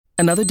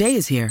Another day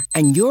is here,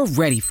 and you're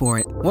ready for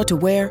it. What to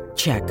wear?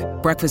 Check.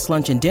 Breakfast,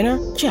 lunch, and dinner?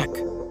 Check.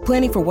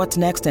 Planning for what's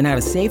next and how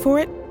to save for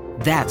it?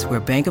 That's where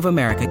Bank of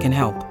America can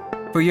help.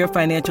 For your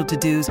financial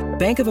to-dos,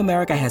 Bank of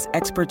America has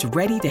experts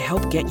ready to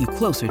help get you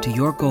closer to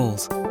your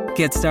goals.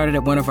 Get started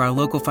at one of our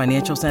local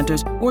financial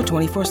centers or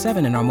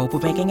 24/7 in our mobile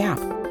banking app.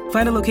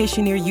 Find a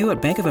location near you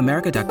at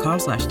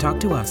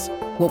bankofamerica.com/talktous.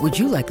 What would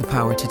you like the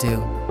power to do?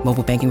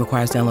 Mobile banking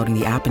requires downloading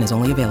the app and is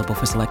only available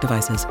for select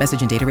devices.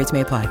 Message and data rates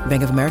may apply.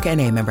 Bank of America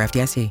N.A., member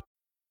FDIC.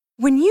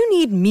 When you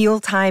need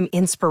mealtime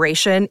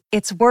inspiration,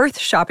 it's worth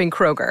shopping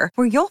Kroger,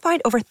 where you'll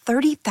find over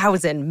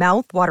 30,000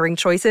 mouth-watering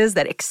choices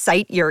that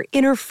excite your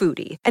inner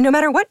foodie. And no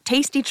matter what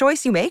tasty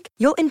choice you make,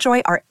 you'll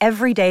enjoy our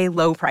everyday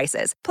low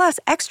prices, plus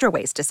extra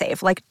ways to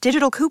save, like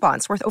digital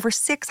coupons worth over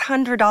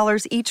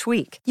 $600 each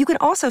week. You can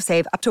also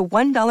save up to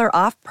 $1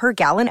 off per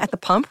gallon at the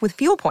pump with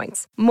fuel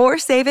points. More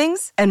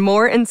savings and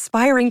more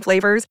inspiring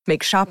flavors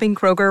make shopping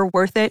Kroger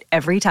worth it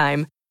every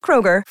time.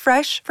 Kroger,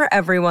 fresh for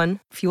everyone.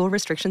 Fuel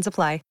restrictions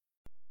apply.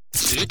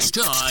 It's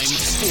time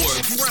for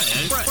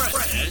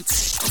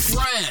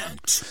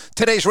Rant.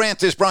 Today's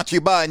rant is brought to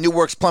you by New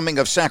Works Plumbing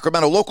of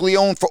Sacramento. Locally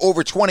owned for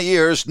over 20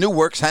 years, New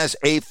Works has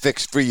a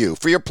fix for you.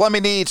 For your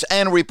plumbing needs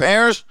and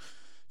repairs,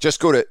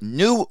 just go to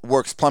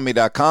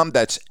newworksplumbing.com.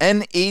 That's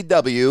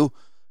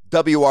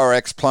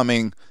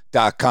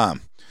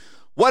NEWWRXplumbing.com.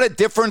 What a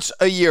difference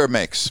a year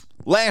makes.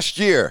 Last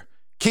year,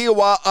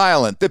 Kiawah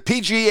Island, the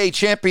PGA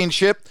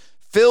Championship,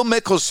 Phil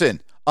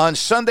Mickelson on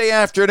Sunday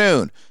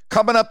afternoon,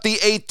 coming up the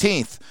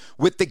 18th,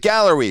 with the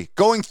gallery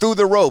going through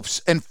the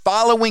ropes and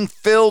following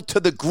Phil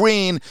to the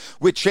green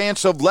with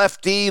chants of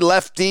lefty,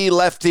 lefty,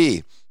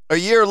 lefty. A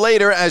year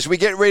later, as we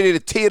get ready to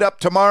tee it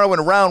up tomorrow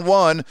in round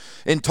one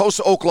in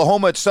Tulsa,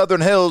 Oklahoma at Southern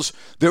Hills,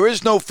 there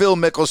is no Phil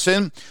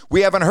Mickelson.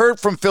 We haven't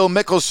heard from Phil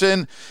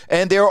Mickelson,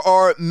 and there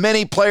are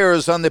many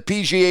players on the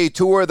PGA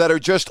Tour that are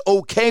just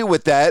okay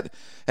with that.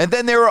 And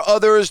then there are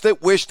others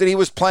that wish that he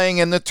was playing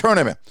in the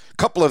tournament.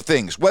 Couple of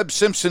things. Webb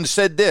Simpson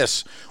said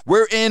this: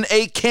 we're in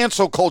a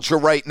cancel culture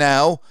right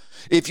now.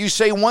 If you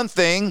say one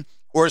thing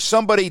or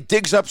somebody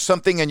digs up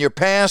something in your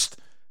past,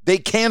 they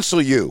cancel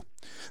you.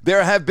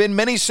 There have been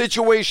many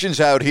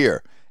situations out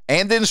here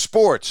and in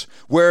sports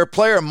where a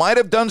player might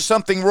have done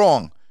something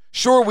wrong.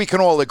 Sure, we can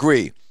all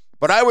agree.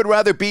 But I would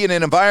rather be in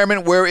an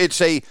environment where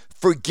it's a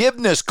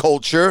forgiveness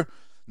culture,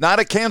 not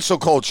a cancel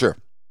culture.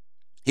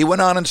 He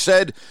went on and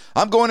said,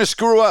 I'm going to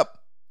screw up.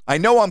 I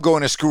know I'm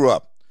going to screw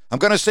up. I'm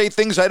going to say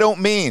things I don't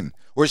mean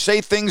or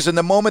say things in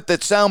the moment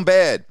that sound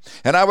bad.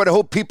 And I would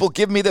hope people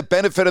give me the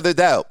benefit of the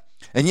doubt.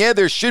 And yeah,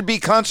 there should be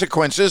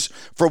consequences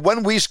for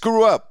when we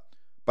screw up.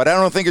 But I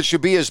don't think it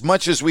should be as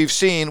much as we've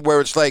seen where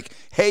it's like,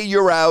 hey,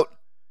 you're out,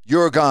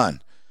 you're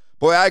gone.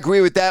 Boy, I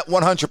agree with that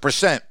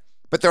 100%.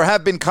 But there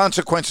have been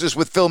consequences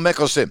with Phil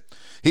Mickelson.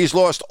 He's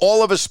lost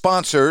all of his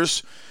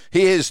sponsors.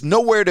 He is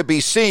nowhere to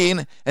be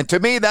seen. And to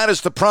me, that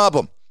is the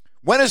problem.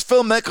 When is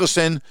Phil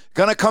Mickelson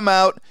going to come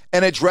out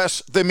and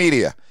address the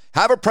media?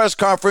 Have a press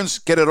conference,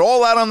 get it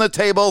all out on the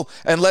table,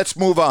 and let's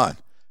move on.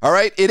 All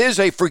right? It is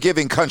a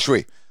forgiving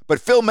country. But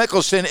Phil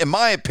Mickelson, in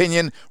my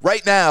opinion,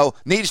 right now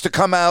needs to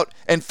come out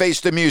and face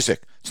the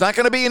music. It's not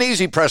going to be an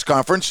easy press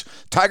conference.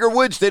 Tiger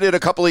Woods did it a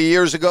couple of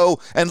years ago,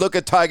 and look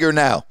at Tiger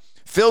now.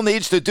 Phil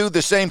needs to do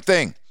the same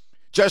thing.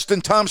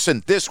 Justin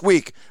Thompson, this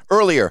week,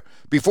 earlier,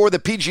 before the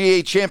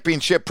PGA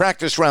Championship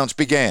practice rounds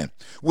began,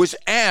 was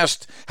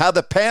asked how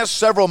the past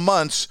several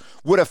months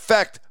would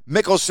affect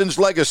Mickelson's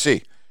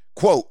legacy.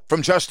 Quote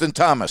from Justin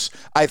Thomas,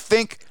 I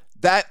think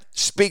that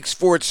speaks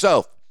for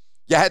itself.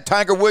 You had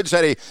Tiger Woods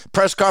at a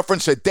press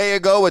conference a day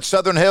ago at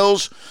Southern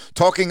Hills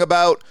talking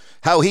about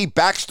how he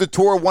backs the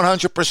tour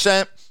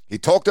 100%. He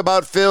talked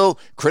about Phil,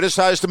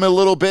 criticized him a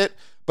little bit,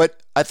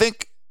 but I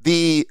think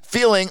the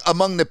feeling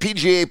among the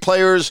PGA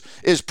players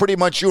is pretty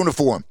much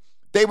uniform.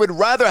 They would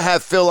rather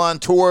have Phil on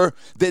tour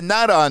than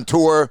not on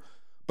tour,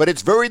 but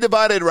it's very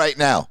divided right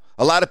now.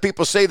 A lot of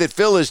people say that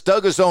Phil has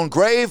dug his own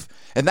grave,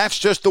 and that's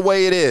just the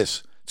way it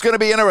is. It's going to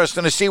be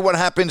interesting to see what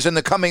happens in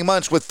the coming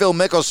months with Phil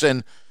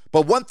Mickelson,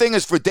 but one thing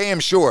is for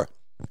damn sure.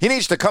 He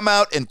needs to come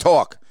out and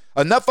talk.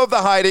 Enough of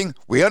the hiding.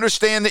 We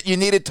understand that you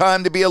needed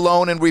time to be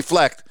alone and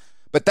reflect,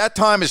 but that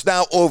time is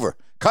now over.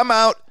 Come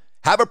out,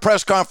 have a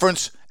press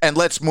conference, and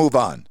let's move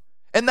on.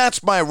 And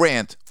that's my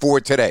rant for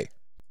today.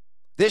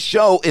 This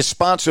show is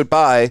sponsored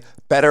by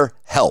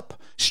BetterHelp.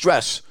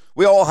 Stress.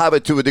 We all have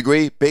it to a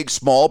degree, big,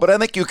 small, but I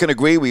think you can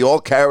agree we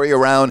all carry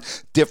around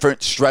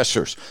different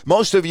stressors.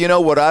 Most of you know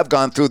what I've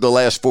gone through the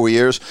last 4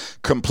 years.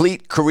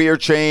 Complete career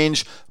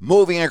change,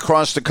 moving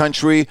across the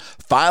country,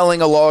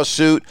 filing a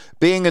lawsuit,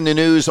 being in the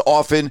news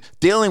often,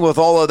 dealing with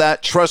all of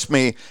that, trust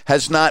me,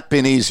 has not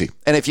been easy.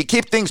 And if you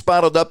keep things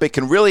bottled up, it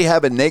can really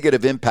have a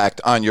negative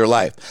impact on your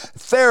life.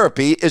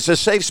 Therapy is a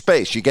safe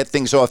space. You get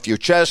things off your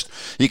chest.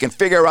 You can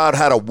figure out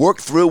how to work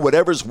through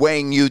whatever's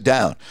weighing you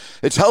down.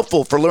 It's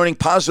helpful for learning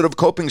positive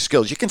coping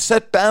skills. You can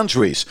set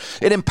boundaries.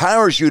 It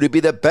empowers you to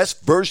be the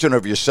best version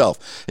of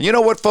yourself. And you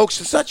know what,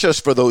 folks? It's not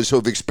just for those who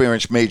have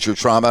experienced major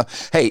trauma.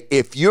 Hey,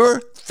 if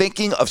you're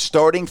thinking of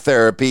starting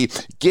therapy,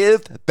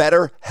 give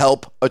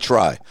BetterHelp a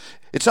try.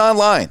 It's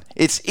online.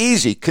 It's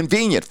easy,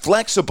 convenient,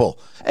 flexible,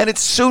 and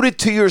it's suited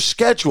to your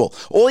schedule.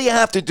 All you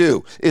have to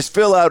do is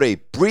fill out a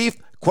brief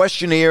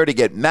questionnaire to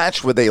get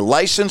matched with a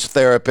licensed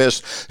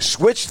therapist.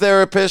 Switch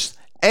therapists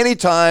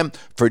anytime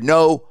for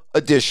no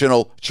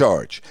additional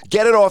charge.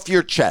 Get it off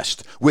your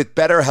chest with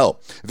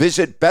BetterHelp.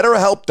 Visit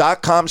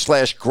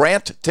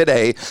BetterHelp.com/Grant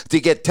today to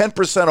get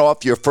 10%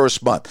 off your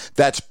first month.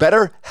 That's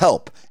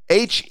BetterHelp,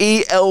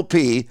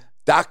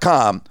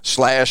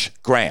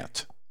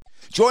 HELP.com/Grant.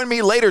 Join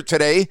me later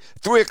today,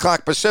 3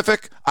 o'clock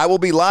Pacific. I will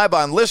be live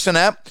on Listen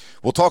App.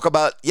 We'll talk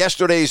about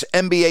yesterday's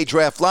NBA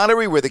Draft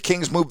Lottery where the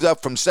Kings moved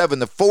up from 7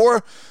 to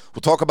 4.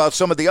 We'll talk about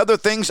some of the other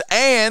things,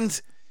 and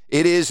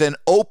it is an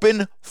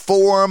open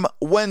forum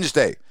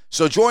Wednesday.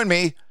 So join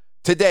me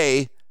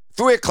today,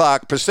 3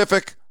 o'clock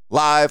Pacific,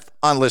 live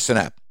on Listen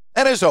App.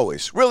 And as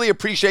always, really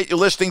appreciate you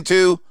listening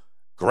to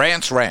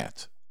Grant's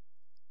Rant.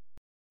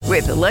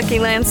 With the Lucky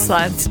Land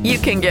Slots, you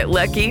can get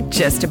lucky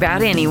just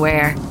about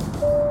anywhere.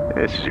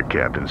 This is your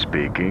captain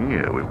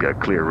speaking. We've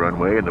got clear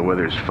runway and the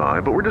weather's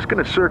fine, but we're just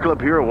going to circle up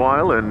here a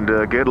while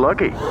and get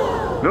lucky.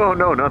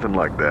 No, nothing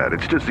like that.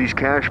 It's just these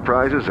cash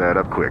prizes add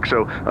up quick.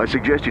 So I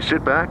suggest you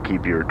sit back,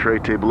 keep your tray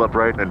table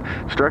upright, and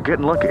start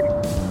getting lucky.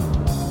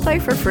 Play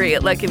for free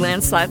at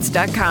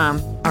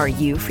LuckyLandSlots.com. Are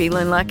you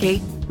feeling lucky?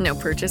 No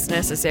purchase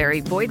necessary.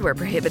 Void where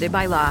prohibited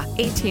by law.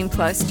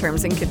 18+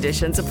 terms and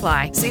conditions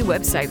apply. See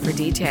website for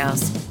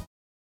details.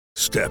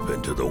 Step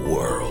into the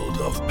world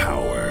of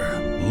power,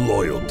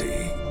 loyalty,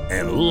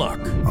 and luck.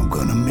 I'm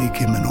gonna make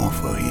him an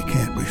offer he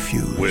can't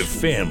refuse. With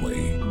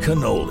family,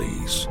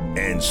 cannolis,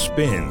 and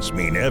spins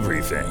mean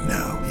everything.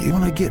 Now, you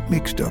wanna get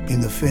mixed up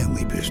in the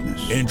family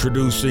business.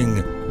 Introducing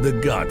The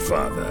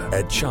Godfather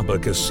at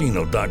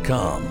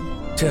ChumbaCasino.com.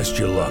 Test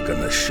your luck in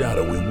the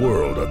shadowy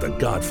world of The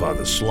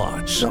Godfather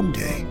slot.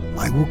 Someday,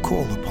 I will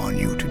call upon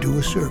you to do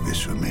a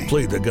service for me.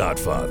 Play The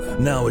Godfather,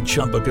 now at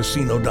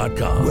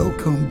ChumbaCasino.com.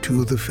 Welcome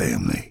to the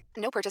family.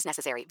 No purchase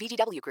necessary.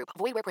 VGW Group.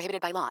 Void where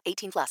prohibited by law.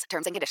 18+.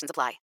 Terms and conditions apply.